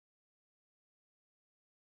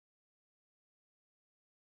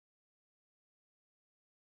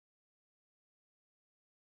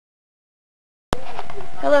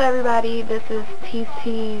Hello everybody, this is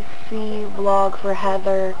Ttc Vlog for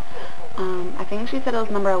Heather. I think she said it was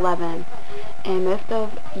number 11. And most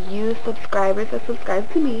of you subscribers that subscribe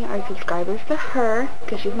to me are subscribers to her,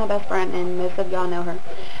 because she's my best friend and most of y'all know her.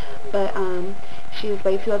 But she was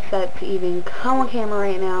way too upset to even come on camera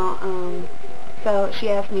right now. So she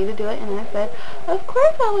asked me to do it and I said, of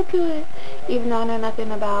course I would do it, even though I know nothing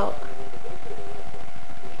about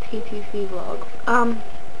Ttc Vlogs.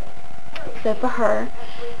 So for her,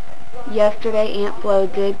 yesterday Aunt Flo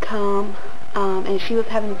did come, and she was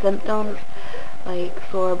having symptoms like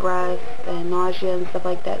sore breast and nausea and stuff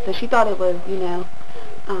like that. So she thought it was,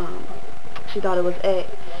 she thought it was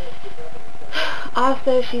it.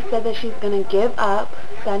 Also, she said that she's going to give up.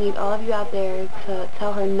 So I need all of you out there to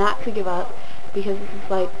tell her not to give up, because this is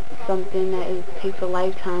like something that takes a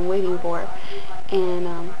lifetime waiting for.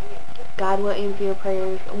 And God will answer your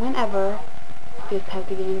prayers whenever. Just have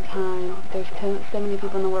to give him time. There's so many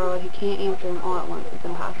people in the world, he can't answer them all at once. It's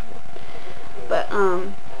impossible. But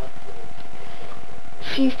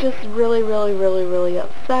she's just really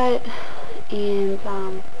upset, and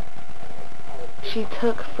she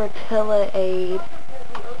took Fertilla Aid.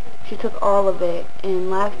 She took all of it, and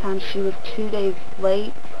last time she was 2 days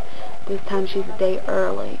late. This time she's a day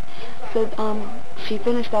early. So she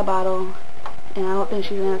finished that bottle, and I don't think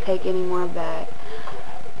she's gonna take any more of that.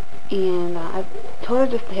 And I told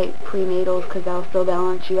her just to take prenatals because that'll still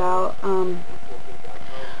balance you out.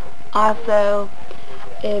 Also,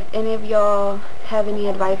 if any of y'all have any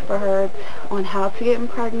advice for her on how to get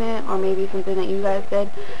pregnant, or maybe something that you guys did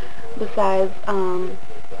besides,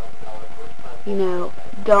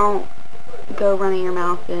 don't go running your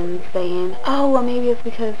mouth and saying, oh, well, maybe it's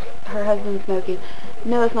because her husband's smoking.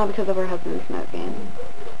 No, it's not because of her husband smoking.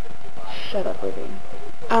 Shut up, Lizzie.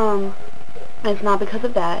 It's not because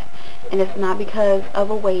of that, and it's not because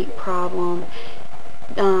of a weight problem.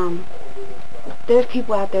 There's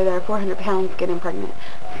people out there that are 400 pounds getting pregnant.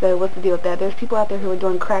 So what's the deal with that? There's people out there who are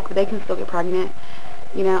doing crack, but they can still get pregnant.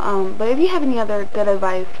 But if you have any other good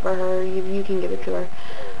advice for her, you can give it to her.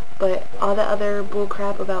 But all the other bull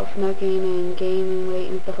crap about smoking and gaining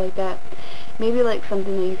weight and stuff like that, maybe like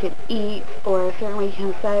something that you could eat, or a certain way you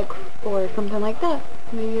can have sex, or something like that.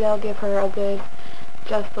 Maybe that'll give her a good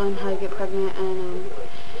just on how to get pregnant, and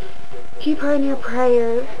keep her in your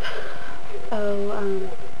prayers. So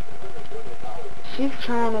she's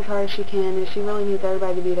trying as hard as she can, and she really needs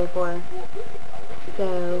everybody to be there for her.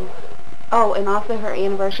 So, oh, and also her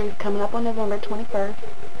anniversary is coming up on November 21st,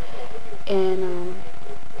 and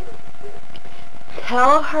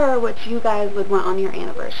tell her what you guys would want on your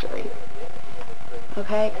anniversary,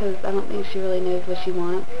 okay? Because I don't think she really knows what she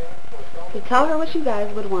wants. So tell her what you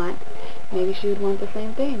guys would want. Maybe she would want the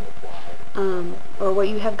same thing, or what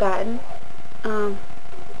you have gotten.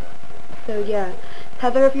 So yeah,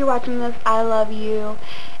 Heather, if you're watching this, I love you,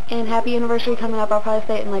 and happy anniversary coming up. I'll probably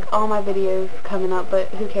say it in like all my videos coming up, but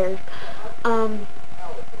who cares.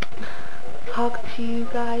 Talk to you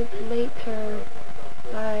guys later.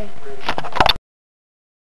 Bye.